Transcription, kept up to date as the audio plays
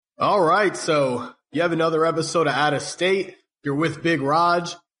All right, so you have another episode of Out of State. You're with Big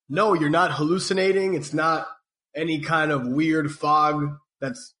Raj. No, you're not hallucinating. It's not any kind of weird fog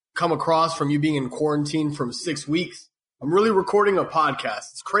that's come across from you being in quarantine from 6 weeks. I'm really recording a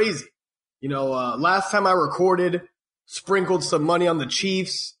podcast. It's crazy. Last time I recorded, sprinkled some money on the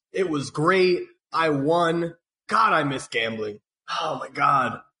Chiefs. It was great. I won. God, I miss gambling. Oh my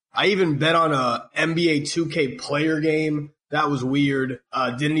God. I even bet on a NBA 2K player game. That was weird.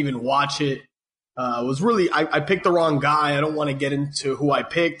 Didn't even watch it. I picked the wrong guy. I don't want to get into who I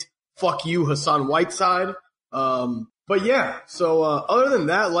picked. Fuck you, Hassan Whiteside. But yeah, so other than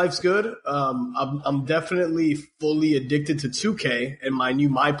that, life's good. I'm definitely fully addicted to 2K and my new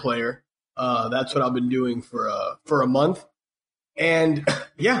My Player. That's what I've been doing for a month. And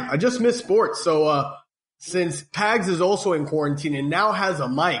yeah, I just miss sports. So since Pags is also in quarantine and now has a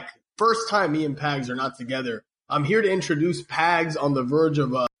mic, first time me and Pags are not together, I'm here to introduce Pags on the verge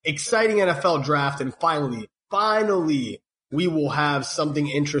of a exciting NFL draft, and finally, we will have something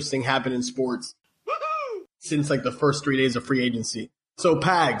interesting happen in sports. Woo-hoo! Since like the first 3 days of free agency. So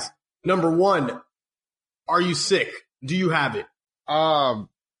Pags, number one, are you sick? Do you have it? No,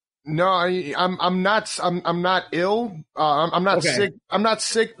 I'm not ill. I'm not Okay. sick. I'm not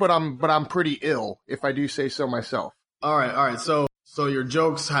sick, but I'm pretty ill, if I do say so myself. All right. So your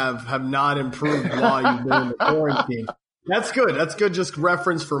jokes have not improved while you've been in the quarantine. That's good. That's good. Just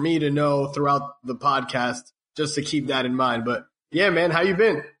reference for me to know throughout the podcast, just to keep that in mind. But yeah, man, how you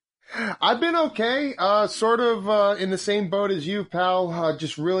been? I've been okay. Sort of in the same boat as you, pal.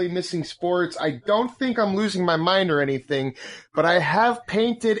 Just really missing sports. I don't think I'm losing my mind or anything, but I have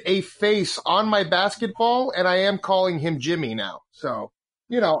painted a face on my basketball, and I am calling him Jimmy now. So,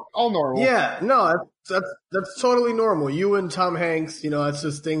 all normal. Yeah, no, that's totally normal. You and Tom Hanks, that's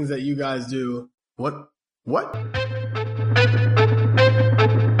just things that you guys do. What?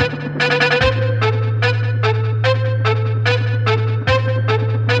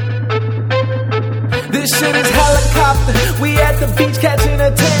 This shit is helicopter. We at the beach catching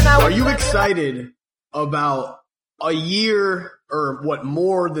a 10-hour. Are you excited about a year or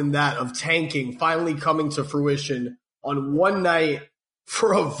more than that of tanking finally coming to fruition on one night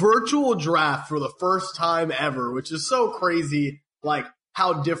for a virtual draft for the first time ever, which is so crazy, like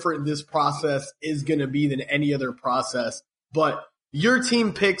how different this process is going to be than any other process. But your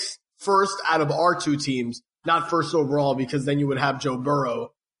team picks first out of our two teams, not first overall, because then you would have Joe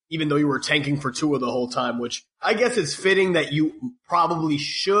Burrow, even though you were tanking for Tua the whole time, which I guess it's fitting that you probably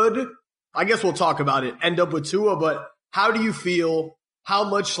should. I guess we'll talk about it. End up with Tua, but how do you feel? How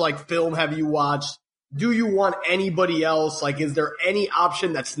much film have you watched? Do you want anybody else? Is there any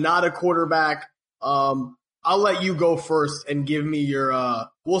option that's not a quarterback? I'll let you go first and give me your,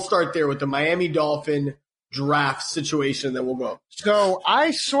 we'll start there with the Miami Dolphin draft situation, then we'll go. So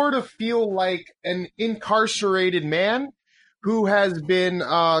I sort of feel like an incarcerated man who has been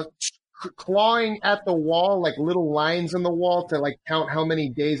clawing at the wall, like little lines in the wall to count how many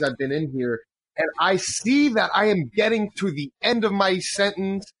days I've been in here. And I see that I am getting to the end of my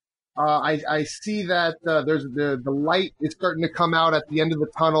sentence. I see that there's the light is starting to come out at the end of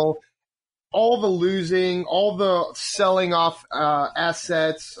the tunnel. All the losing, all the selling off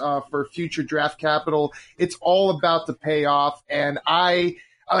assets for future draft capital, it's all about to pay off. And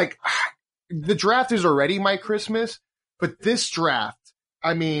the draft is already my Christmas. But this draft,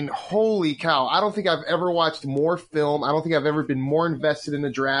 I mean, holy cow. I don't think I've ever watched more film. I don't think I've ever been more invested in the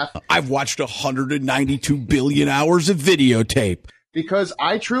draft. I've watched 192 billion hours of videotape. Because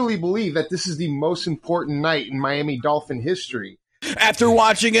I truly believe that this is the most important night in Miami Dolphin history. After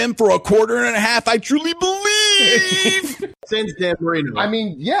watching him for a quarter and a half, I truly believe. Since Dan Marino. I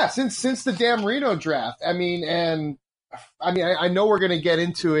mean, yeah, since the Dan Marino draft. I know we're going to get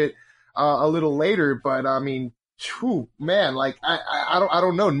into it a little later, but man, I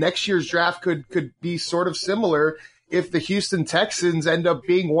don't know. Next year's draft could be sort of similar if the Houston Texans end up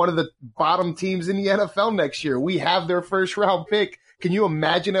being one of the bottom teams in the NFL next year. We have their first round pick. Can you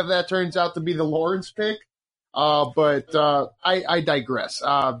imagine if that turns out to be the Lawrence pick? But I digress.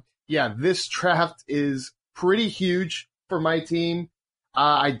 This draft is pretty huge for my team.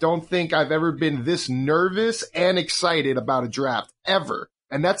 I don't think I've ever been this nervous and excited about a draft ever.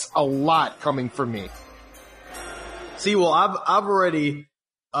 And that's a lot coming from me. See, well, I've already,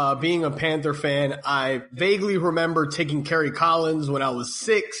 being a Panther fan, I vaguely remember taking Kerry Collins when I was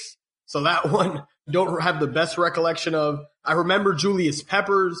 6. So that one don't have the best recollection of. I remember Julius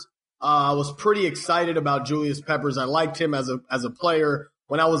Peppers. I was pretty excited about Julius Peppers. I liked him as a player.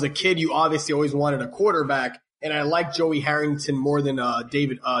 When I was a kid, you obviously always wanted a quarterback, and I liked Joey Harrington more than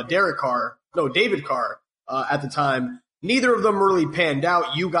David Carr at the time. neither of them really panned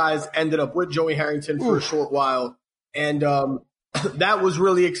out. You guys ended up with Joey Harrington for a short while, and that was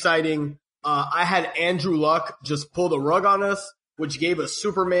really exciting. I had Andrew Luck just pull the rug on us, which gave us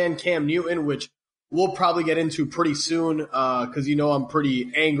Superman Cam Newton, which we'll probably get into pretty soon because I'm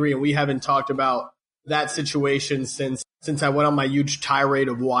pretty angry, and we haven't talked about that situation since I went on my huge tirade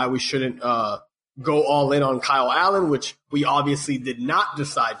of why we shouldn't go all in on Kyle Allen, which we obviously did not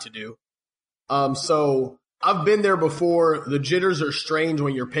decide to do. So I've been there before. The jitters are strange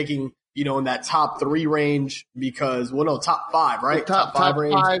when you're picking, in that top 3 range because, top 5, right? Top 5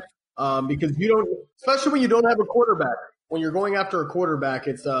 range. Because especially when you don't have a quarterback. When you're going after a quarterback,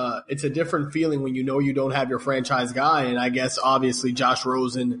 it's a different feeling when you don't have your franchise guy. And I guess obviously Josh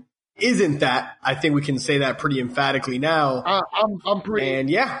Rosen isn't that. I think we can say that pretty emphatically now. I'm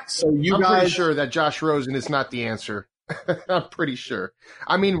pretty sure that Josh Rosen is not the answer. I'm pretty sure.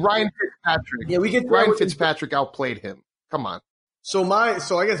 I mean, Ryan Fitzpatrick. Yeah, Ryan Fitzpatrick outplayed him. Come on. So I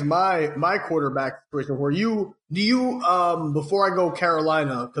guess my quarterback situation where before I go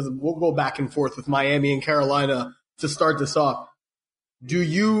Carolina, because we'll go back and forth with Miami and Carolina to start this off, do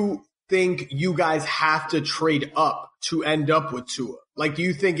you think you guys have to trade up to end up with Tua? Like, do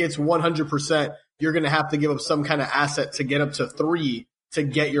you think it's 100% you're going to have to give up some kind of asset to get up to 3 to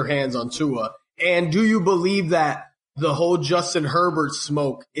get your hands on Tua? And do you believe that the whole Justin Herbert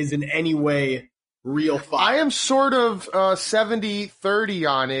smoke is in any way real fire? I am sort of 70-30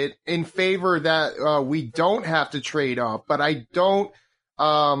 on it in favor that we don't have to trade up, but I don't.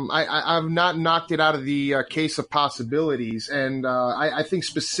 I've not knocked it out of the case of possibilities, and I think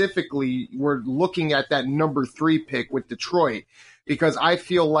specifically we're looking at that number 3 pick with Detroit because I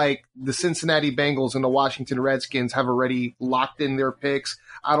feel like the Cincinnati Bengals and the Washington Redskins have already locked in their picks.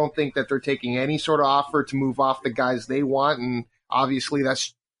 I don't think that they're taking any sort of offer to move off the guys they want, and obviously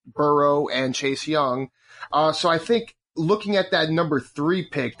that's Burrow and Chase Young. So I think looking at that number 3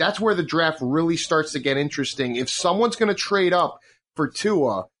 pick, that's where the draft really starts to get interesting. If someone's going to trade up for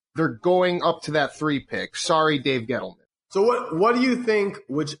Tua, they're going up to that 3 pick. Sorry, Dave Gettleman. So what do you think,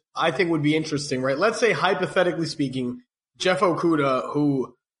 which I think would be interesting, right? Let's say, hypothetically speaking, Jeff Okudah,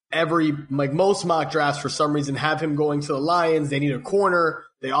 who most mock drafts for some reason have him going to the Lions. They need a corner.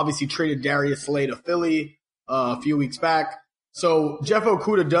 They obviously traded Darius Slay to Philly a few weeks back. So Jeff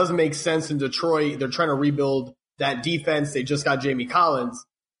Okudah does make sense in Detroit. They're trying to rebuild that defense. They just got Jamie Collins.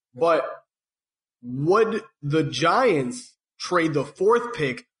 But would the Giants trade the 4th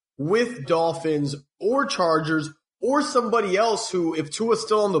pick with Dolphins or Chargers or somebody else who, if Tua's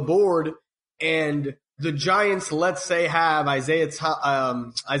still on the board and the Giants, let's say, have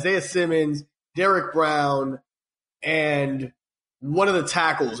Isaiah Simmons, Derek Brown, and one of the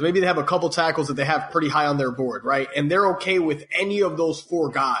tackles. Maybe they have a couple tackles that they have pretty high on their board, right? And they're okay with any of those 4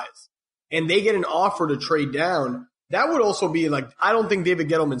 guys. And they get an offer to trade down. That would also be I don't think David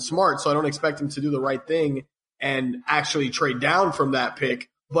Gettleman's smart, so I don't expect him to do the right thing and actually trade down from that pick.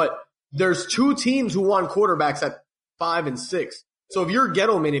 But there's 2 teams who want quarterbacks at 5 and 6. So if you're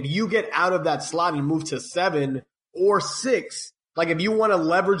Gettleman, if you get out of that slot and move to 7 or 6, if you want to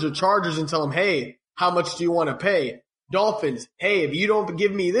leverage the Chargers and tell them, hey, how much do you want to pay? Dolphins, hey, if you don't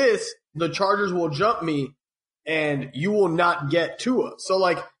give me this, the Chargers will jump me and you will not get Tua. So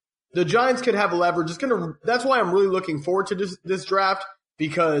the Giants could have leverage. That's why I'm really looking forward to this draft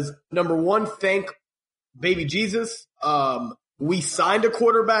because number 1, thank baby Jesus. We signed a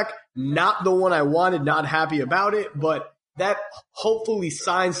quarterback, not the one I wanted, not happy about it, but that hopefully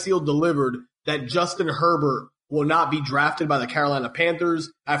signed, sealed, delivered that Justin Herbert will not be drafted by the Carolina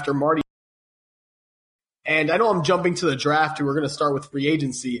Panthers after Marty. And I know I'm jumping to the draft and we're going to start with free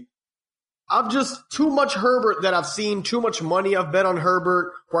agency. I'm just too much Herbert that I've seen, too much money I've bet on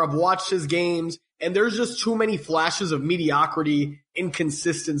Herbert where I've watched his games, and there's just too many flashes of mediocrity,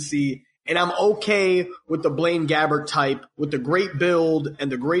 inconsistency, and I'm okay with the Blaine Gabbert type with the great build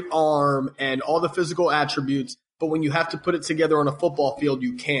and the great arm and all the physical attributes. But when you have to put it together on a football field,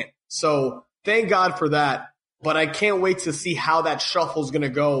 you can't. So thank God for that. But I can't wait to see how that shuffle is going to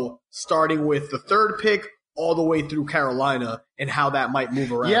go, starting with the 3rd pick all the way through Carolina and how that might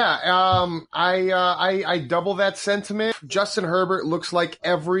move around. Yeah, I double that sentiment. Justin Herbert looks like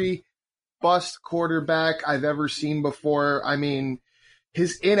every bust quarterback I've ever seen before. I mean,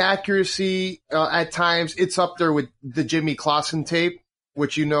 his inaccuracy at times, it's up there with the Jimmy Clausen tape,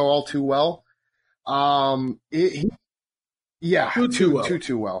 which you know all too well. Too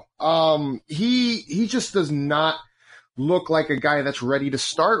well. He just does not look like a guy that's ready to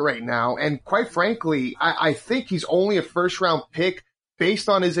start right now. And quite frankly, I think he's only a 1st-round pick based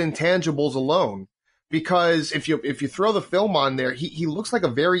on his intangibles alone. Because if you throw the film on there, he looks like a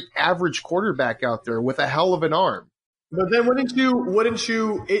very average quarterback out there with a hell of an arm. But then wouldn't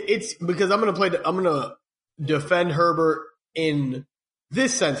you, it's because I'm going to defend Herbert in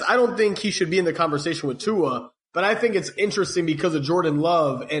this sense. I don't think he should be in the conversation with Tua, but I think it's interesting because of Jordan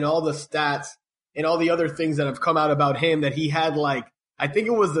Love and all the stats and all the other things that have come out about him that he had I think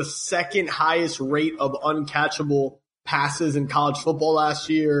it was the second highest rate of uncatchable passes in college football last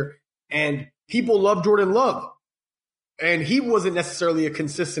year. And people love Jordan Love. And he wasn't necessarily a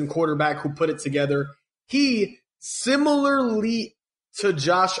consistent quarterback who put it together. He, similarly to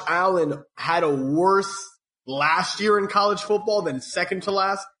Josh Allen, had a worse last year in college football than second to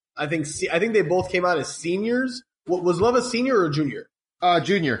last. I think they both came out as seniors. Was Love a senior or a junior?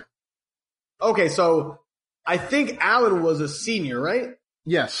 Junior. Okay, so I think Allen was a senior, right?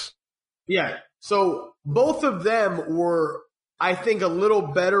 Yes. Yeah. So both of them were, I think, a little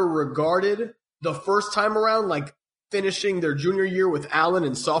better regarded the first time around, finishing their junior year with Allen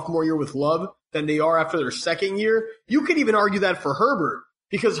and sophomore year with Love, than they are after their second year. You could even argue that for Herbert,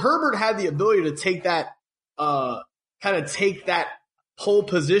 because Herbert had the ability to take that, take that pole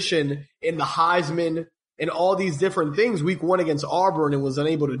position in the Heisman and all these different things week one against Auburn and was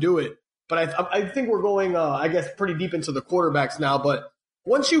unable to do it. But I think we're going, pretty deep into the quarterbacks now. But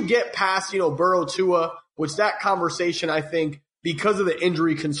once you get past, Burrow, Tua, which that conversation, I think, because of the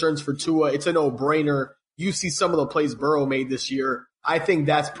injury concerns for Tua, it's a no-brainer. You see some of the plays Burrow made this year. I think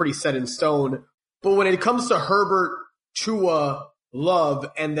that's pretty set in stone. But when it comes to Herbert, Tua, Love,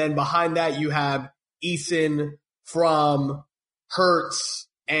 and then behind that you have Eason, Fromm, Hurts,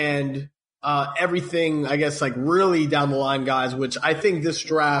 and everything, really down the line guys, which I think this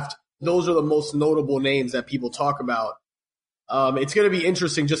draft, those are the most notable names that people talk about. It's going to be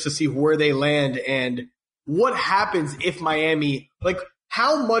interesting just to see where they land and what happens if Miami,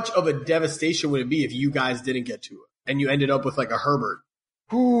 how much of a devastation would it be if you guys didn't get to it and you ended up with a Herbert?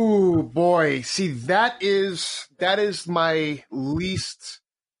 Ooh, boy. See, that is my least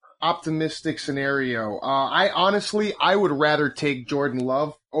optimistic scenario. I would rather take Jordan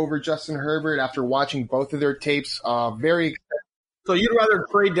Love over Justin Herbert after watching both of their tapes. So you'd rather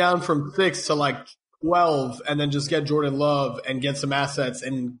trade down from 6 to 12 and then just get Jordan Love and get some assets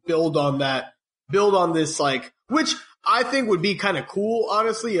and build on this, which I think would be kind of cool,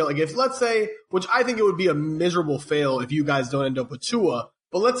 honestly. If, let's say, which I think it would be a miserable fail if you guys don't end up with Tua,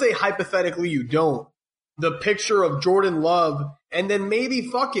 but let's say hypothetically you don't. The picture of Jordan Love and then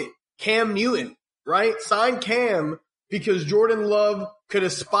maybe, Cam Newton, right? Sign Cam because Jordan Love could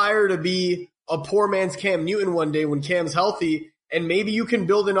aspire to be a poor man's Cam Newton one day when Cam's healthy, and maybe you can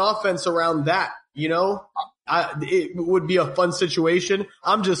build an offense around that, it would be a fun situation.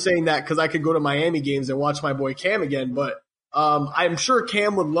 I'm just saying that because I could go to Miami games and watch my boy Cam again, but I'm sure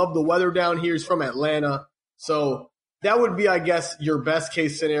Cam would love the weather down here. He's from Atlanta. So that would be, I guess, your best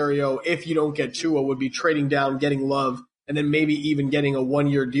case scenario if you don't get Tua, would be trading down, getting Love, and then maybe even getting a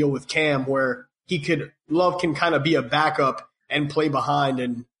 1-year deal with Cam where Love can kind of be a backup and play behind,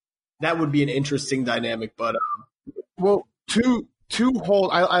 and that would be an interesting dynamic. But two holes.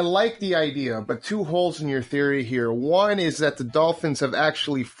 I like the idea, but two holes in your theory here. One is that the Dolphins have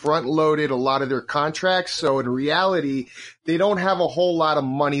actually front-loaded a lot of their contracts, so in reality, they don't have a whole lot of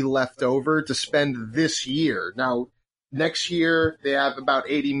money left over to spend this year. Now, next year they have about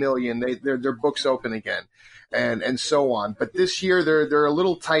 $80 million. Their books open again, and so on. But this year they're a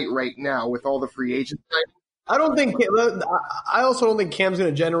little tight right now with all the free agent signings. I also don't think Cam's going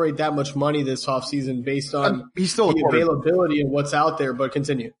to generate that much money this offseason based on he's still the availability and what's out there, but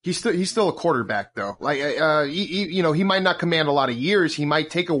continue. He's still a quarterback though. He might not command a lot of years. He might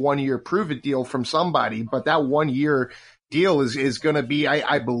take a 1-year prove-it deal from somebody, but that 1-year deal is going to be,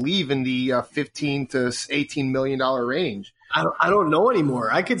 I believe, in the $15 to $18 million range. I don't know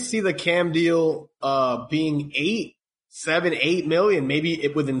anymore. I could see the Cam deal being 8 million. Maybe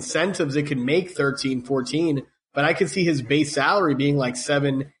with incentives, it could make 13, 14, but I could see his base salary being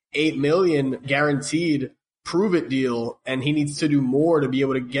 7, 8 million guaranteed prove it deal. And he needs to do more to be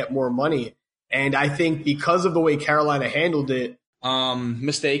able to get more money. And I think because of the way Carolina handled it,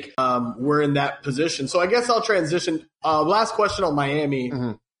 mistake, we're in that position. So I guess I'll transition. Last question on Miami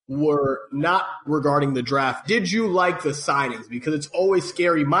were not regarding the draft. Did you like the signings? Because it's always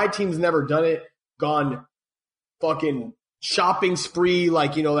scary. My team's never done it, gone fucking shopping spree,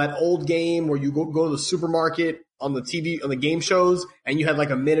 that old game where you go to the supermarket on the TV, on the game shows, and you had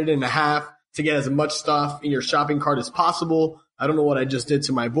a minute and a half to get as much stuff in your shopping cart as possible. I don't know what I just did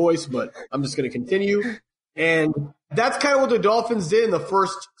to my voice, but I'm just going to continue. And that's kind of what the Dolphins did in the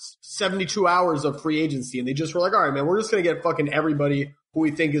first 72 hours of free agency. And they just were all right, man, we're just going to get fucking everybody who we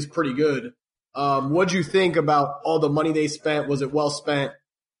think is pretty good. What'd you think about all the money they spent? Was it well spent?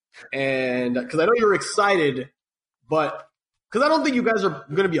 And because I know you're excited, But because I don't think you guys are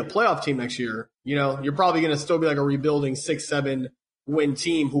going to be a playoff team next year. You know, you're probably going to still be like a rebuilding 6-7 win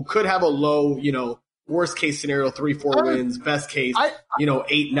team who could have a low, you know, worst case scenario 3-4 wins, best case,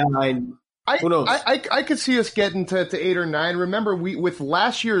 8-9. Who knows? I could see us getting to 8 or 9. Remember, with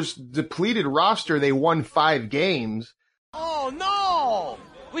last year's depleted roster, they won 5 games. Oh no!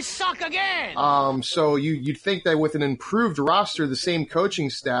 We suck again! So you'd think that with an improved roster, the same coaching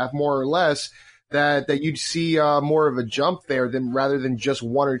staff, more or less, that you'd see more of a jump there rather than just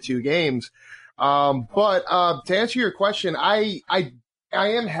 1 or 2 games. But to answer your question, I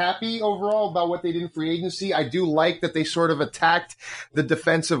am happy overall about what they did in free agency. I do like that they sort of attacked the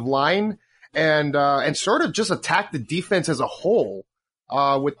defensive line and sort of just attacked the defense as a whole,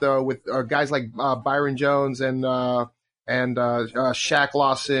 with guys like Byron Jones and Shaq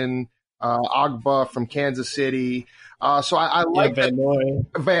Lawson, Agba from Kansas City. So I like Van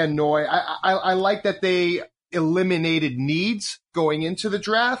Noy. I like that they eliminated needs going into the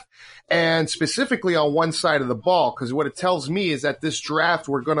draft, and specifically on one side of the ball, because what it tells me is that this draft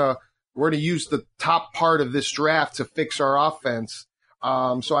we're gonna use the top part of this draft to fix our offense.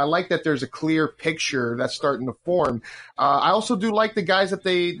 So I like that there's a clear picture that's starting to form. I also do like the guys that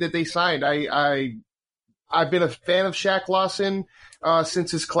they signed. I've been a fan of Shaq Lawson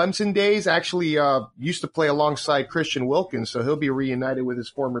since his Clemson days. Actually, used to play alongside Christian Wilkins, so he'll be reunited with his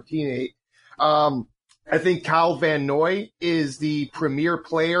former teammate. I think Kyle Van Noy is the premier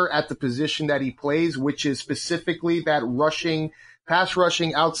player at the position that he plays, which is specifically that pass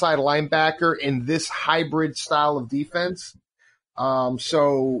rushing outside linebacker in this hybrid style of defense.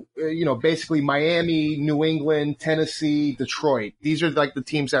 So, basically Miami, New England, Tennessee, Detroit. These are like the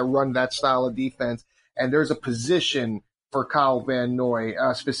teams that run that style of defense. And there's a position for Kyle Van Noy,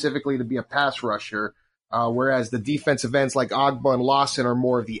 specifically to be a pass rusher. Whereas the defensive ends like Agba and Lawson are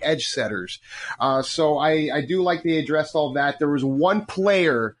more of the edge setters. So I do like they addressed all that. There was one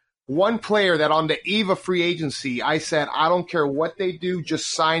player that on the eve of free agency, I said, I don't care what they do,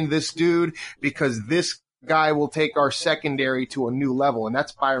 just sign this dude because this guy will take our secondary to a new level, and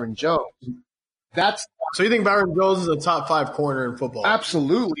that's Byron Jones. So you think Byron Jones is a top 5 corner in football?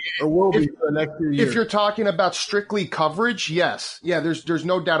 Absolutely. Or will be for the next few years? If you're talking about strictly coverage, yes. Yeah, there's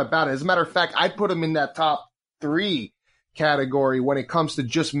no doubt about it. As a matter of fact, I'd put him in that top 3 category when it comes to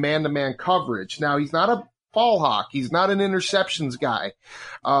just man-to-man coverage. Now, he's not a ball hawk. He's not an interceptions guy,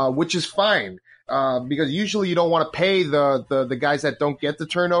 which is fine. Because usually you don't want to pay the guys that don't get the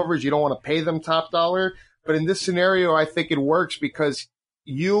turnovers. You don't want to pay them top dollar. But in this scenario, I think it works because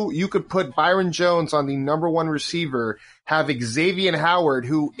you could put Byron Jones on the number 1 receiver, have Xavier Howard,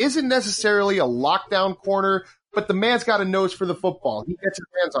 who isn't necessarily a lockdown corner, but the man's got a nose for the football. He gets his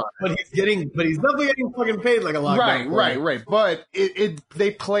hands on it. But he's definitely getting fucking paid like a lockdown corner. Right. But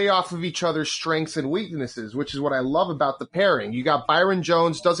they play off of each other's strengths and weaknesses, which is what I love about the pairing. You got Byron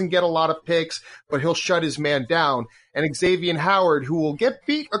Jones, doesn't get a lot of picks, but he'll shut his man down. And Xavier Howard, who will get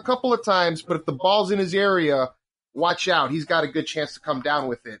beat a couple of times, but if the ball's in his area, watch out. He's got a good chance to come down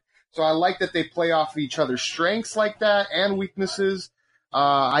with it. So I like that they play off of each other's strengths like that and weaknesses.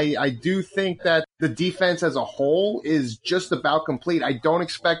 I do think that the defense as a whole is just about complete. I don't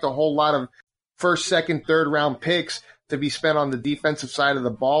expect a whole lot of first, second, third round picks to be spent on the defensive side of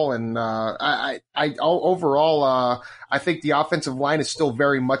the ball. And overall, I think the offensive line is still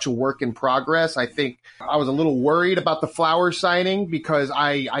very much a work in progress. I think I was a little worried about the Flowers signing because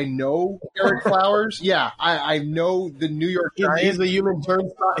I know Eric Flowers. Yeah, I know the New York Giants. He's a human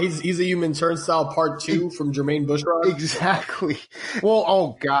turnstile. He's a human turnstile part 2 from Jermaine Bushrod. Exactly. Well,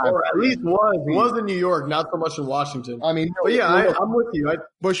 oh God. Or at least was. He was in New York, not so much in Washington. I mean, but yeah, I'm with you.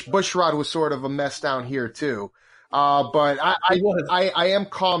 Bushrod was sort of a mess down here too. But I am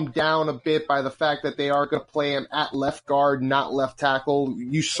calmed down a bit by the fact that they are going to play him at left guard, not left tackle.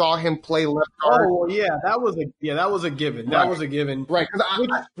 You saw him play left guard. Oh, well, yeah, that was a given. That was a given. Right.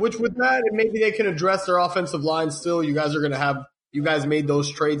 Which with that, maybe they can address their offensive line still. You guys made those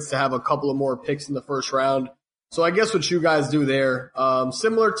trades to have a couple of more picks in the first round. So I guess what you guys do there,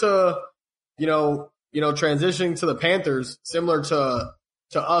 similar to, transitioning to the Panthers, similar to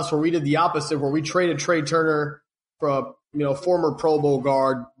us where we did the opposite, where we traded Trey Turner for a former Pro Bowl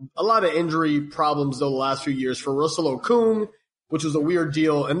guard. A lot of injury problems though the last few years for Russell Okung, which was a weird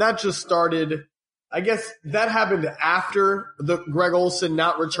deal. And that just started, I guess that happened after the Greg Olsen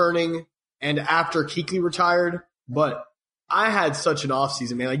not returning and after Kuechly retired. But I had such an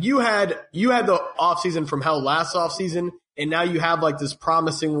offseason, man. Like you had the offseason from hell last offseason, and now you have like this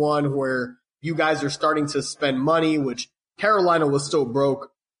promising one where you guys are starting to spend money, which Carolina was still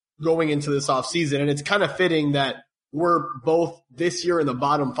broke going into this offseason. And it's kind of fitting that we're both this year in the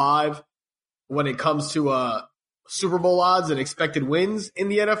bottom 5 when it comes to Super Bowl odds and expected wins in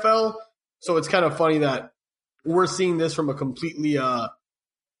the NFL. So it's kind of funny that we're seeing this from a completely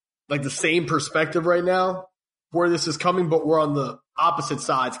like the same perspective right now where this is coming, but we're on the opposite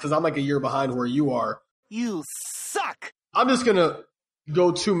sides because I'm like a year behind where you are. You suck. I'm just going to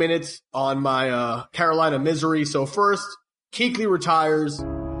go 2 minutes on my Carolina misery. So first, Kuechly retires.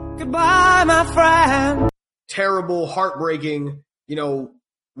 Goodbye, my friend. Terrible, heartbreaking,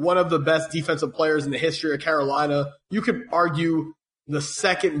 one of the best defensive players in the history of Carolina. You could argue the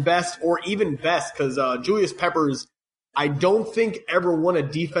second best or even best because Julius Peppers, I don't think ever won a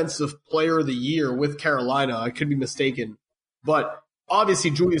defensive player of the year with Carolina. I could be mistaken. But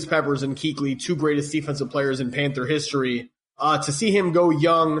obviously Julius Peppers and Kuechly, two greatest defensive players in Panther history. To see him go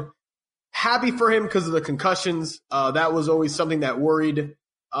young, happy for him because of the concussions. That was always something that worried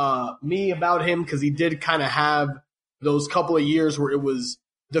me about him because he did kind of have those couple of years where it was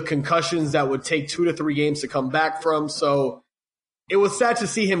the concussions that would take 2 to 3 games to come back from. So it was sad to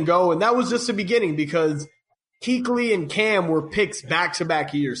see him go. And that was just the beginning because Kuechly and Cam were picks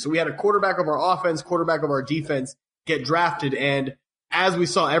back-to-back years. So we had a quarterback of our offense, quarterback of our defense get drafted. And as we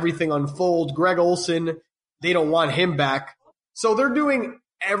saw everything unfold, Greg Olsen, they don't want him back. So they're doing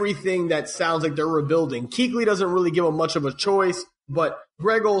everything that sounds like they're rebuilding. Kuechly doesn't really give them much of a choice, but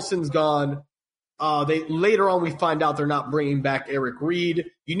Greg Olsen's gone. Later on, we find out they're not bringing back Eric Reed.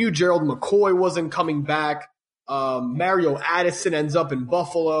 You knew Gerald McCoy wasn't coming back. Mario Addison ends up in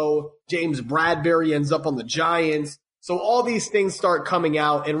Buffalo. James Bradbury ends up on the Giants. So all these things start coming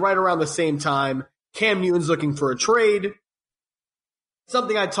out, and right around the same time, Cam Newton's looking for a trade.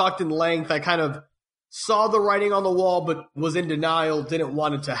 Something I talked in length. I kind of saw the writing on the wall, but was in denial, didn't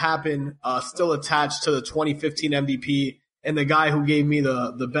want it to happen. Still attached to the 2015 MVP and the guy who gave me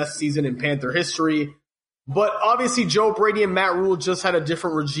the best season in Panther history. But obviously Joe Brady and Matt Rule just had a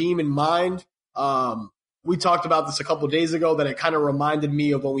different regime in mind. We talked about this a couple of days ago that it kind of reminded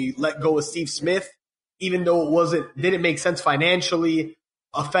me of when we let go of Steve Smith, even though didn't make sense financially,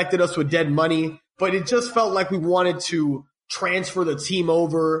 affected us with dead money, but it just felt like we wanted to transfer the team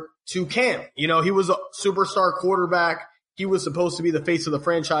over to Cam. He was a superstar quarterback. He was supposed to be the face of the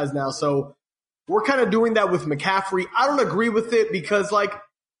franchise now. So we're kind of doing that with McCaffrey. I don't agree with it because, I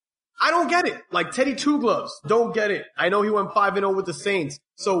don't get it. Teddy Two Gloves, don't get it. I know he went 5-0 with the Saints.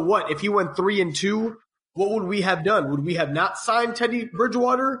 So what? If he went 3-2, what would we have done? Would we have not signed Teddy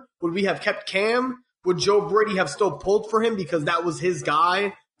Bridgewater? Would we have kept Cam? Would Joe Brady have still pulled for him because that was his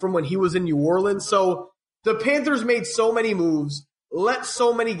guy from when he was in New Orleans? So the Panthers made so many moves, let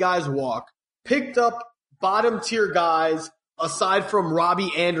so many guys walk, picked up bottom-tier guys, aside from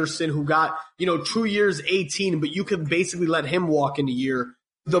Robbie Anderson, who got, 2 years, 18, but you could basically let him walk in a year.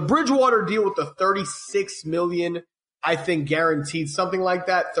 The Bridgewater deal with the $36 million, I think guaranteed, something like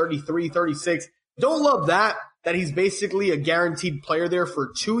that, 33, 36. Don't love that he's basically a guaranteed player there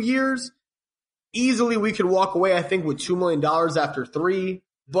for 2 years. Easily we could walk away, I think, with $2 million after 3,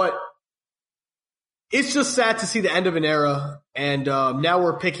 but it's just sad to see the end of an era, and now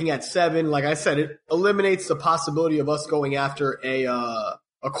we're picking at 7. Like I said, it eliminates the possibility of us going after a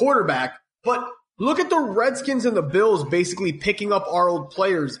quarterback. But look at the Redskins and the Bills basically picking up our old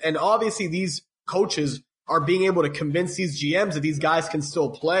players, and obviously these coaches are being able to convince these GMs that these guys can still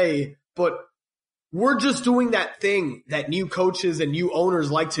play, but we're just doing that thing that new coaches and new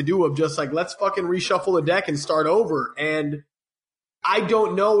owners like to do of just let's fucking reshuffle the deck and start over. And I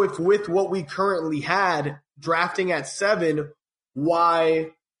don't know if with what we currently had drafting at 7,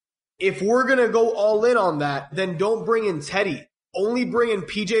 why, if we're going to go all in on that, then don't bring in Teddy. Only bring in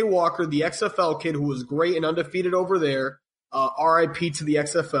PJ Walker, the XFL kid who was great and undefeated over there. RIP to the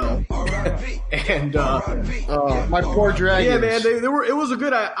XFL. And my poor Dragons. Yeah, man, it was a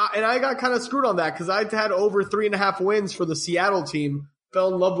good. I got kind of screwed on that because I had over 3.5 wins for the Seattle team.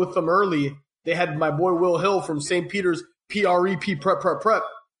 Fell in love with them early. They had my boy Will Hill from St. Peter's PREP prep.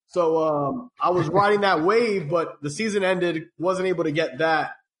 So I was riding that wave, but the season ended. Wasn't able to get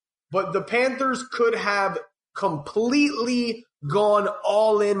that. But the Panthers could have completely gone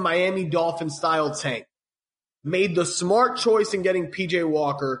all in Miami Dolphins style tank. Made the smart choice in getting PJ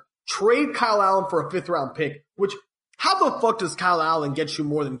Walker, trade Kyle Allen for a 5th round pick, which how the fuck does Kyle Allen get you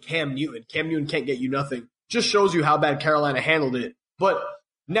more than Cam Newton? Cam Newton can't get you nothing. Just shows you how bad Carolina handled it. But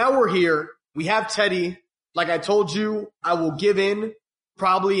now we're here. We have Teddy. Like I told you, I will give in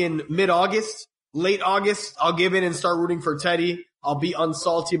probably in mid-August, late August. I'll give in and start rooting for Teddy. I'll be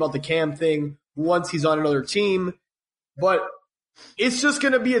unsalty about the Cam thing once he's on another team. But it's just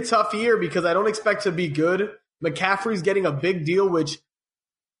going to be a tough year because I don't expect to be good. McCaffrey's getting a big deal, which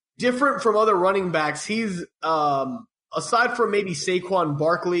different from other running backs. He's, aside from maybe Saquon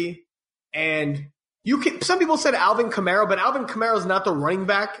Barkley and Some people said Alvin Kamara, but Alvin Kamara is not the running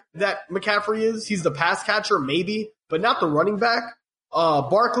back that McCaffrey is. He's the pass catcher, maybe, but not the running back.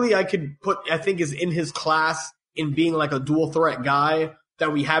 Barkley, I think is in his class in being like a dual threat guy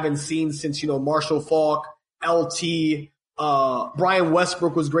that we haven't seen since, Marshall Faulk, LT, Brian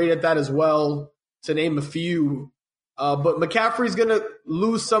Westbrook was great at that as well, to name a few. But McCaffrey's going to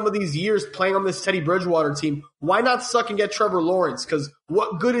lose some of these years playing on this Teddy Bridgewater team. Why not suck and get Trevor Lawrence? Because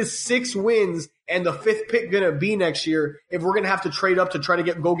what good is 6 wins and the 5th pick going to be next year if we're going to have to trade up to try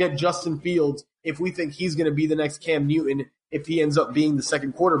to go get Justin Fields if we think he's going to be the next Cam Newton if he ends up being the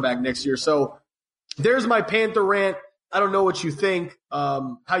second quarterback next year? So there's my Panther rant. I don't know what you think,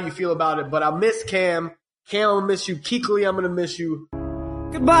 how you feel about it, but I miss Cam. Cam, I'm going to miss you. Kuechly, I'm going to miss you.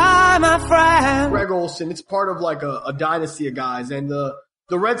 Goodbye, my friend. Greg Olsen, it's part of like a dynasty of guys. And the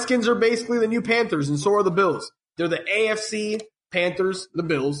Redskins are basically the new Panthers, and so are the Bills. They're the AFC Panthers, the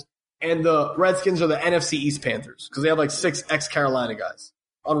Bills, and the Redskins are the NFC East Panthers because they have like 6 ex-Carolina guys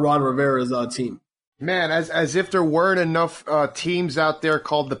on Ron Rivera's team. Man, as if there weren't enough teams out there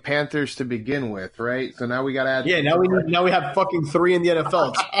called the Panthers to begin with, right? So now we got to add. Yeah, now we have fucking 3 in the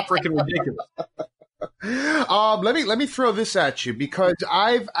NFL. It's freaking ridiculous. Let me throw this at you because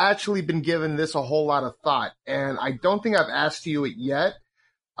I've actually been giving this a whole lot of thought, and I don't think I've asked you it yet,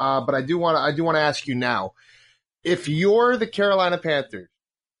 but I do want to ask you now. If you're the Carolina Panthers,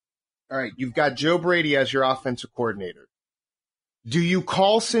 all right, you've got Joe Brady as your offensive coordinator. Do you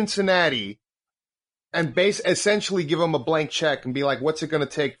call Cincinnati and essentially give them a blank check and be like, "What's it going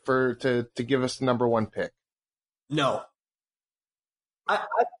to take to give us the number 1 pick"? No.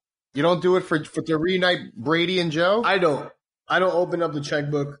 You don't do it to reunite Brady and Joe? I don't open up the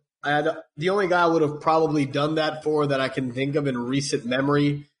checkbook. The only guy I would have probably done that for that I can think of in recent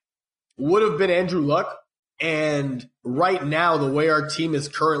memory would have been Andrew Luck. And right now, the way our team is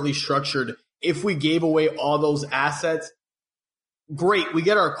currently structured, if we gave away all those assets, great, we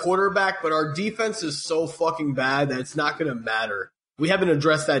get our quarterback, but our defense is so fucking bad that it's not going to matter. We haven't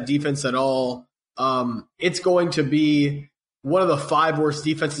addressed that defense at all. It's going to be one of the 5 worst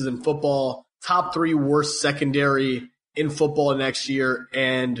defenses in football, top 3 worst secondary in football next year.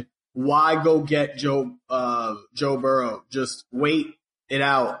 And why go get Joe Burrow? Just wait it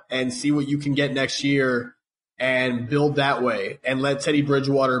out and see what you can get next year and build that way and let Teddy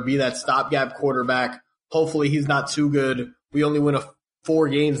Bridgewater be that stopgap quarterback. Hopefully he's not too good. We only win 4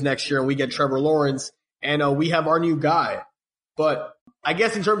 games next year and we get Trevor Lawrence and we have our new guy. But I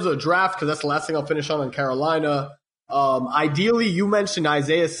guess in terms of the draft, because that's the last thing I'll finish on Carolina, ideally, you mentioned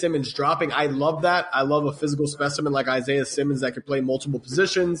Isaiah Simmons dropping. I love that. I love a physical specimen like Isaiah Simmons that can play multiple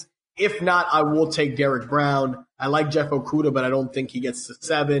positions. If not, I will take Derek Brown. I like Jeff Okudah, but I don't think he gets to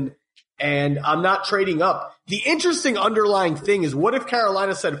 7. And I'm not trading up. The interesting underlying thing is, what if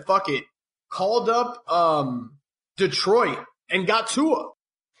Carolina said, fuck it, called up Detroit and got Tua?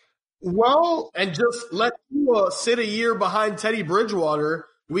 Well, and just let Tua sit a year behind Teddy Bridgewater.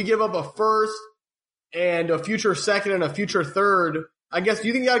 We give up a first and a future second and a future third. I guess, do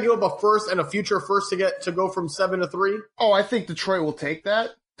you think you got to give up a first and a future first to go from 7 to 3? Oh, I think Detroit will take that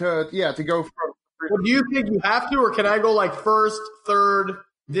to go from. Well, do you think you have to, or can I go like first, third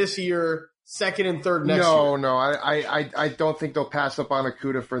this year, second and third next year? No, I don't think they'll pass up on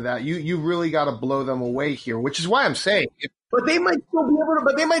Okudah for that. You really got to blow them away here, which is why I'm saying. But they might still be able to.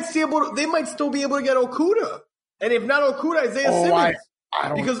 But they might still be able to get Okudah, and if not Okudah, Isaiah Simmons.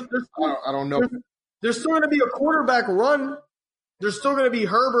 I don't know. There's still going to be a quarterback run. There's still going to be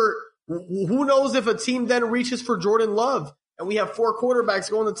Herbert. Who knows if a team then reaches for Jordan Love and we have 4 quarterbacks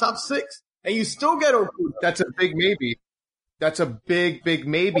going in the top 6 and you still get Okudah. That's a big maybe. That's a big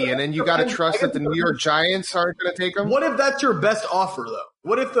maybe. And then you got to trust that the New York Giants aren't going to take him. What if that's your best offer, though?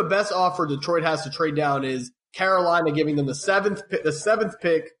 What if the best offer Detroit has to trade down is Carolina giving them the 7th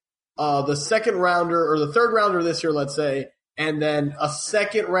pick, the second rounder or the third rounder this year, let's say, and then a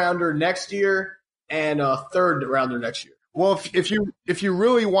second rounder next year and a third rounder next year? Well, if you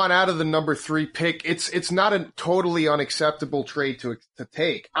really want out of the number 3 pick, it's not a totally unacceptable trade to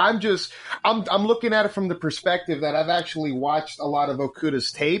take. I'm looking at it from the perspective that I've actually watched a lot of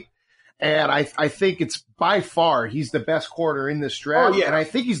Okudah's tape, and I think it's by far he's the best corner in this draft. Oh, yeah. And I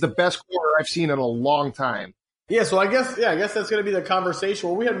think he's the best corner I've seen in a long time. Yeah, so I guess that's going to be the conversation.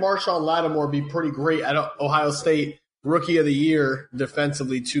 Well, we had Marshawn Lattimore be pretty great at Ohio State Rookie of the Year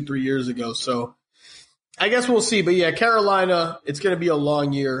defensively 2-3 years ago. So I guess we'll see. But yeah, Carolina, it's going to be a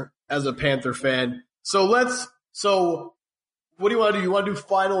long year as a Panther fan. So What do you want to do? You want to do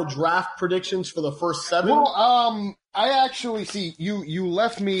final draft predictions for the first 7? Well, I actually see you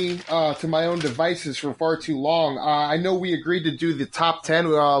left me to my own devices for far too long. I know we agreed to do the top 10,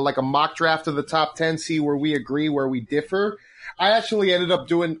 like a mock draft of the top 10, see where we agree, where we differ. I actually ended up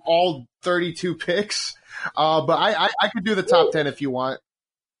doing all 32 picks, but I could do the top 10 if you want.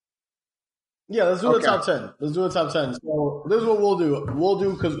 Yeah, let's do the top 10. Let's do the top 10. So this is what we'll do. We'll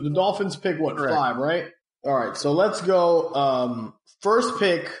do, because the Dolphins pick, what, Correct. 5, right? All right, so let's go. First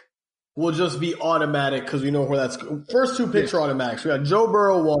pick will just be automatic because we know where that's – first 2 picks are automatic. So we got Joe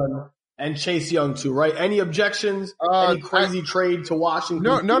Burrow 1 and Chase Young 2, right? Any objections? Any crazy trade to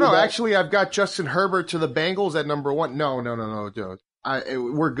Washington? No. Actually, I've got Justin Herbert to the Bengals at number 1. No, dude.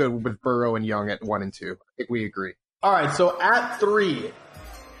 We're good with Burrow and Young at 1 and 2. I think we agree. All right, so at 3,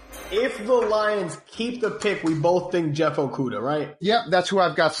 if the Lions keep the pick, we both think Jeff Okudah, right? Yep, that's who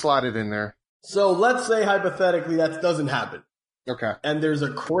I've got slotted in there. So let's say hypothetically that doesn't happen. Okay. And there's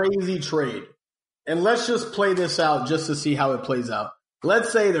a crazy trade. And let's just play this out just to see how it plays out.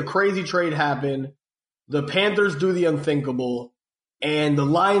 Let's say the crazy trade happened, the Panthers do the unthinkable, and the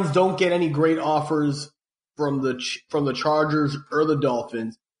Lions don't get any great offers from the Chargers or the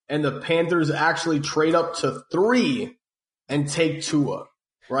Dolphins, and the Panthers actually trade up to 3 and take Tua,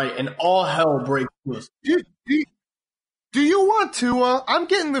 right? And all hell breaks loose. Do you want Tua? I'm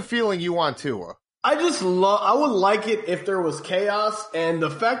getting the feeling you want Tua. I would like it if there was chaos, and the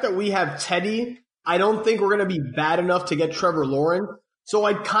fact that we have Teddy, I don't think we're going to be bad enough to get Trevor Lawrence. So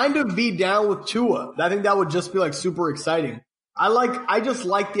I'd kind of be down with Tua. I think that would just be like super exciting. I just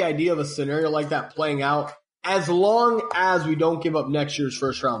like the idea of a scenario like that playing out as long as we don't give up next year's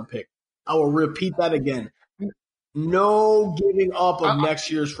first round pick. I will repeat that again. No giving up of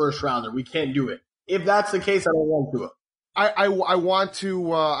next year's first rounder. We can't do it. If that's the case, I don't want Tua. I want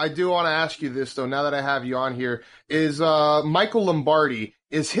to, I do want to ask you this though, now that I have you on here, is, Michael Lombardi,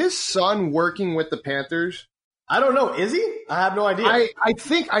 is his son working with the Panthers? I don't know. Is he? I have no idea. I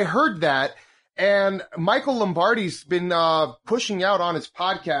think I heard that, and Michael Lombardi's been, pushing out on his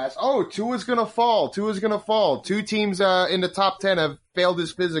podcast, oh, Tua's gonna fall. 2 teams, in the top 10 have failed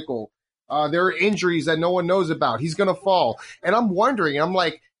his physical. There are injuries that no one knows about. He's gonna fall. And I'm wondering, I'm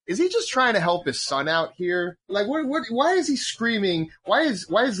like, is he just trying to help his son out here? Like, why is he screaming? Why is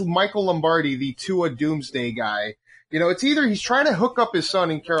Michael Lombardi the Tua doomsday guy? You know, it's either he's trying to hook up his son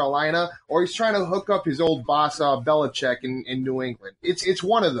in Carolina or he's trying to hook up his old boss, Belichick in New England. It's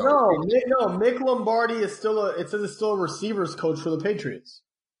one of those. No, Mick Lombardi is still a receivers coach for the Patriots.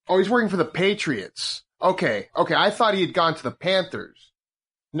 Oh, he's working for the Patriots. Okay. I thought he had gone to the Panthers.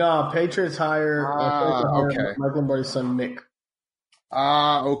 No, Patriots hired Michael Lombardi's son, Mick.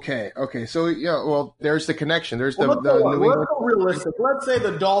 Okay. So, yeah, well, there's the connection. There's the let's New England. go realistic. Let's say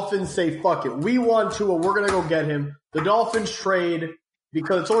the Dolphins say, fuck it. We want Tua. We're going to go get him. The Dolphins trade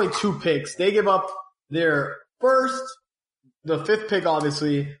because it's only 2 picks. They give up their first, the 5th pick,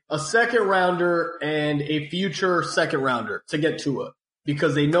 obviously, a second rounder and a future second rounder to get Tua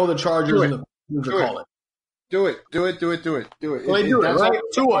because they know the Chargers and the Patriots are calling. Do it. So they do it, right?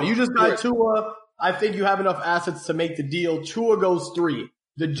 Tua. You just got Tua. I think you have enough assets to make the deal. Tua goes 3.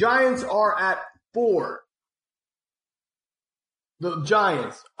 The Giants are at 4. The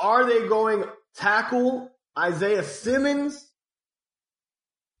Giants, are they going tackle Isaiah Simmons?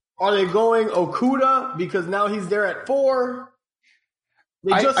 Are they going Okudah because now he's there at 4?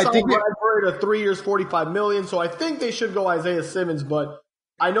 They just signed Bradbury to 3 years, $45 million, so I think they should go Isaiah Simmons, but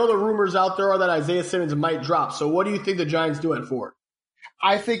I know the rumors out there are that Isaiah Simmons might drop. So what do you think the Giants do at 4?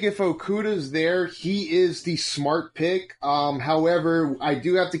 I think if Okudah's there, he is the smart pick. However, I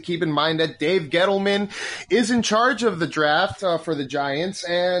do have to keep in mind that Dave Gettleman is in charge of the draft for the Giants,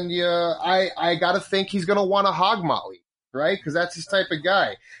 and I got to think he's going to want a hog molly, right? Because that's his type of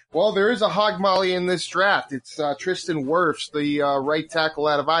guy. Well, there is a hog molly in this draft. It's Tristan Wirfs, the right tackle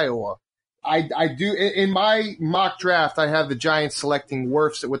out of Iowa. I do in my mock draft. I have the Giants selecting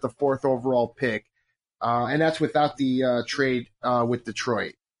Wirfs with the 4th overall pick. And that's without the trade with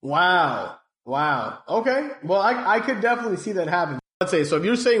Detroit. Wow. Okay. Well, I could definitely see that happen. Let's say, so if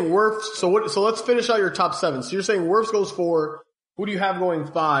you're saying Wirfs, so let's finish out your top 7. So you're saying Wirfs goes 4. Who do you have going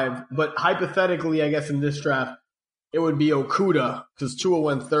 5? But hypothetically, I guess in this draft, it would be Okudah because Tua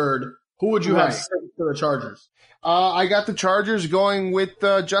went 3rd. Who would you have 6 for the Chargers? I got the Chargers going with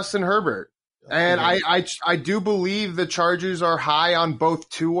Justin Herbert. And I do believe the Chargers are high on both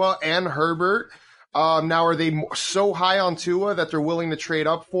Tua and Herbert. Now, are they so high on Tua that they're willing to trade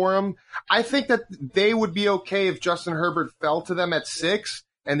up for him? I think that they would be okay if Justin Herbert fell to them at 6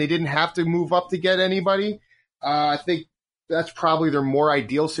 and they didn't have to move up to get anybody. I think that's probably their more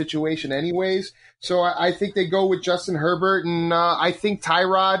ideal situation anyways. So I think they go with Justin Herbert, and I think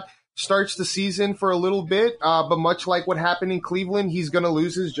Tyrod starts the season for a little bit, but much like what happened in Cleveland, he's going to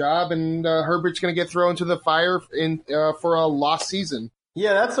lose his job, and Herbert's going to get thrown to the fire for a lost season.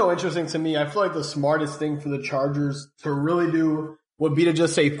 Yeah, that's so interesting to me. I feel like the smartest thing for the Chargers to really do would be to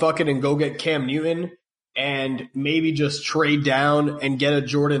just say fuck it and go get Cam Newton and maybe just trade down and get a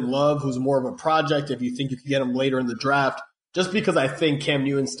Jordan Love, who's more of a project if you think you can get him later in the draft, just because I think Cam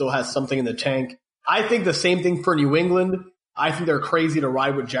Newton still has something in the tank. I think the same thing for New England. I think they're crazy to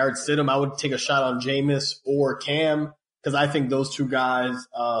ride with Jarrett Stidham. I would take a shot on Jameis or Cam because I think those two guys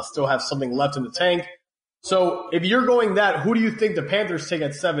still have something left in the tank. So if you're going that, who do you think the Panthers take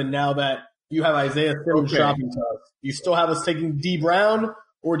at 7 now that you have Isaiah Simmons shopping to us? Do you still have us taking D. Brown,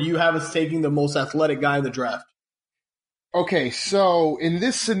 or do you have us taking the most athletic guy in the draft? Okay, so in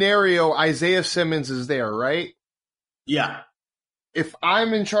this scenario, Isaiah Simmons is there, right? Yeah. If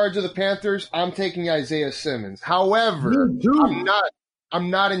I'm in charge of the Panthers, I'm taking Isaiah Simmons. However,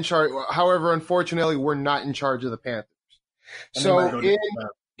 I'm not in charge. However, unfortunately, we're not in charge of the Panthers. So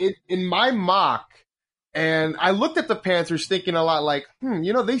in my mock, and I looked at the Panthers thinking a lot like,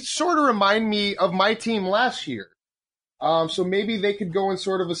 they sort of remind me of my team last year. So maybe they could go in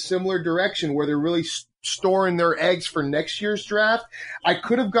sort of a similar direction where they're really storing their eggs for next year's draft. I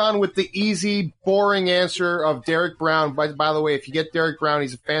could have gone with the easy, boring answer of Derek Brown. By the way, if you get Derek Brown,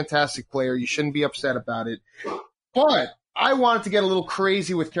 he's a fantastic player. You shouldn't be upset about it. But I wanted to get a little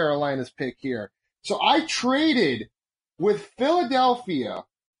crazy with Carolina's pick here. So I traded with Philadelphia.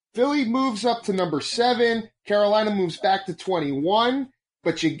 Philly moves up to number 7. Carolina moves back to 21.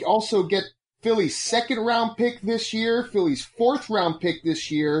 But you also get Philly's 2nd-round pick this year, Philly's 4th-round pick this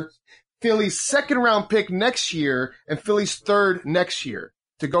year, Philly's 2nd-round pick next year, and Philly's 3rd next year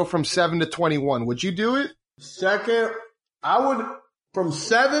to go from 7 to 21. Would you do it? From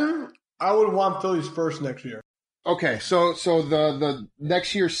 7, I would want Philly's 1st next year. Okay, so the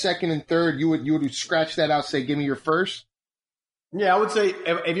next year's 2nd and 3rd, you would scratch that out, say, give me your 1st? Yeah, I would say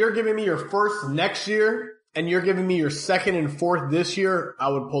if you're giving me your 1st next year, and you're giving me your 2nd and 4th this year, I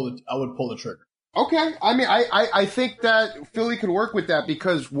would pull the trigger. Okay. I mean, I think that Philly could work with that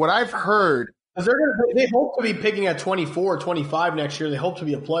because what I've heard. They hope to be picking at 24 or 25 next year. They hope to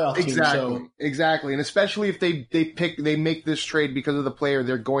be a playoff team. Exactly. And especially if they make this trade because of the player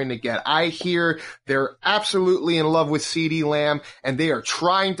they're going to get. I hear they're absolutely in love with CeeDee Lamb and they are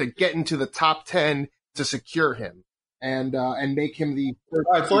trying to get into the top 10 to secure him. And make him the first.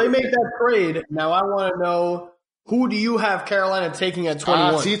 All right, so they make that trade. Now I want to know, who do you have Carolina taking at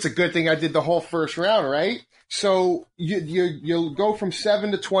 21? See, it's a good thing I did the whole 1st round, right? So you'll go from 7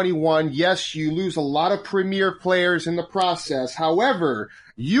 to 21. Yes, you lose a lot of premier players in the process. However,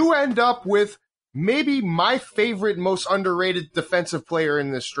 you end up with maybe my favorite, most underrated defensive player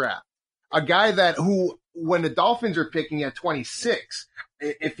in this draft. A guy who, when the Dolphins are picking at 26,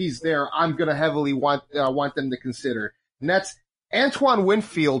 if he's there, I'm going to heavily want them to consider. And that's Antoine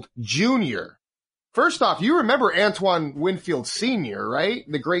Winfield Jr. First off, you remember Antoine Winfield Sr., right?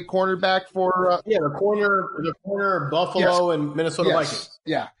 The great cornerback for the corner Buffalo and Minnesota Vikings.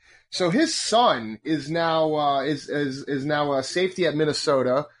 Yeah. So his son is now is now a safety at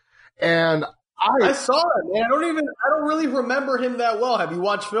Minnesota, and I saw that, man. I don't really remember him that well. Have you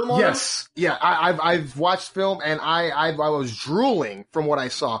watched film on him? Yes. Yeah. I've watched film and I was drooling from what I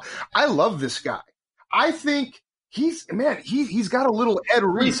saw. I love this guy. I think he's got a little Ed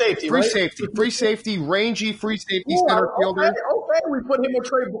Reed. Free safety, rangy, free safety center fielder. Okay. We put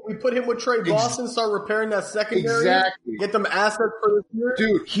him with Trey Boston, start repairing that secondary. Exactly. Get them assets for this year.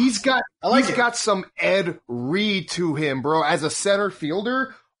 Dude, he's got some Ed Reed to him, bro, as a center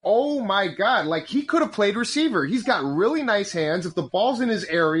fielder. Oh my God. Like he could have played receiver. He's got really nice hands. If the ball's in his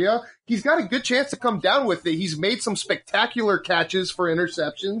area, he's got a good chance to come down with it. He's made some spectacular catches for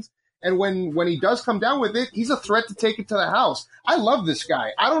interceptions. And when he does come down with it, he's a threat to take it to the house. I love this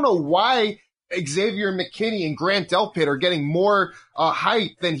guy. I don't know why Xavier McKinney and Grant Delpit are getting more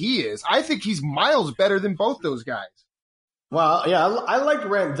hype than he is. I think he's miles better than both those guys. Well, yeah, I like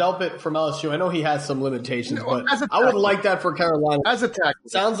Grant Delpit from LSU. I know he has some limitations, but I would like that for Carolina. As a tackler.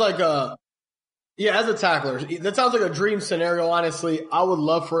 Sounds like as a tackler. That sounds like a dream scenario, honestly. I would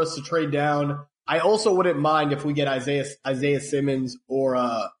love for us to trade down. I also wouldn't mind if we get Isaiah Simmons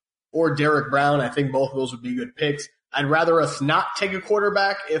or Derek Brown. I think both of those would be good picks. I'd rather us not take a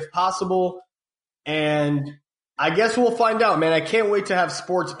quarterback if possible. And I guess we'll find out, man. I can't wait to have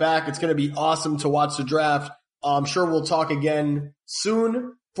sports back. It's going to be awesome to watch the draft. I'm sure we'll talk again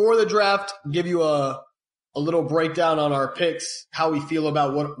soon for the draft, give you a little breakdown on our picks, how we feel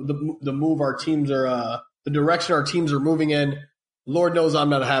about what the move our teams are the direction our teams are moving in. Lord knows I'm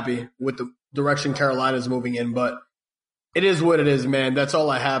not happy with the direction Carolina's moving in, but it is what it is, man. That's all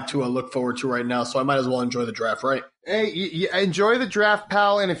I have to look forward to right now, so I might as well enjoy the draft, right? Hey, you enjoy the draft,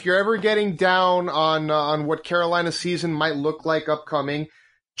 pal, and if you're ever getting down on what Carolina's season might look like upcoming,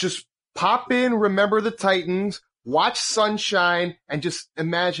 just pop in, remember the Titans, watch Sunshine, and just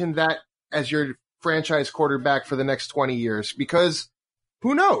imagine that as your franchise quarterback for the next 20 years, because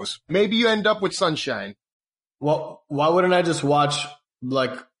who knows? Maybe you end up with Sunshine. Well, why wouldn't I just watch,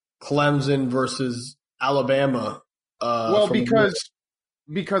 like, Clemson versus Alabama?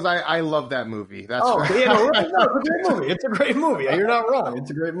 Because I love that movie. That's right. Yeah, no, it's a great movie. It's a great movie. You're not wrong.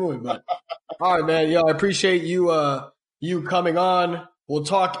 It's a great movie. But all right, man. Yo, I appreciate you coming on. We'll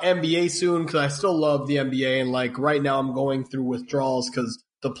talk NBA soon because I still love the NBA, and like right now I'm going through withdrawals because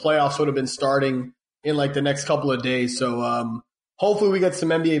the playoffs would have been starting in like the next couple of days. So hopefully we get some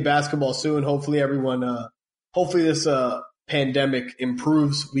NBA basketball soon. Hopefully hopefully this pandemic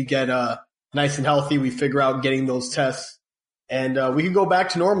improves. We get nice and healthy. We figure out getting those tests, and we can go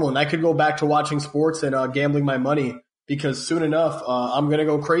back to normal. And I could go back to watching sports and gambling my money because soon enough I'm gonna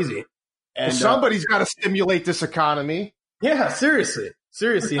go crazy. And somebody's got to stimulate this economy. Yeah, seriously,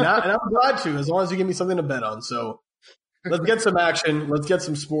 and I'm glad to, as long as you give me something to bet on. So let's get some action. Let's get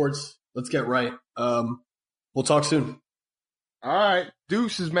some sports. Let's get right. We'll talk soon. All right,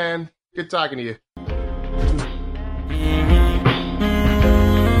 deuces, man. Good talking to you.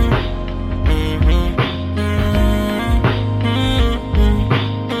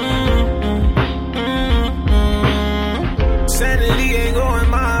 Sanity ain't going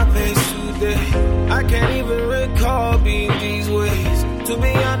my pace today. I can't even recall being these ways. To be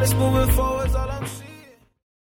honest, moving forward.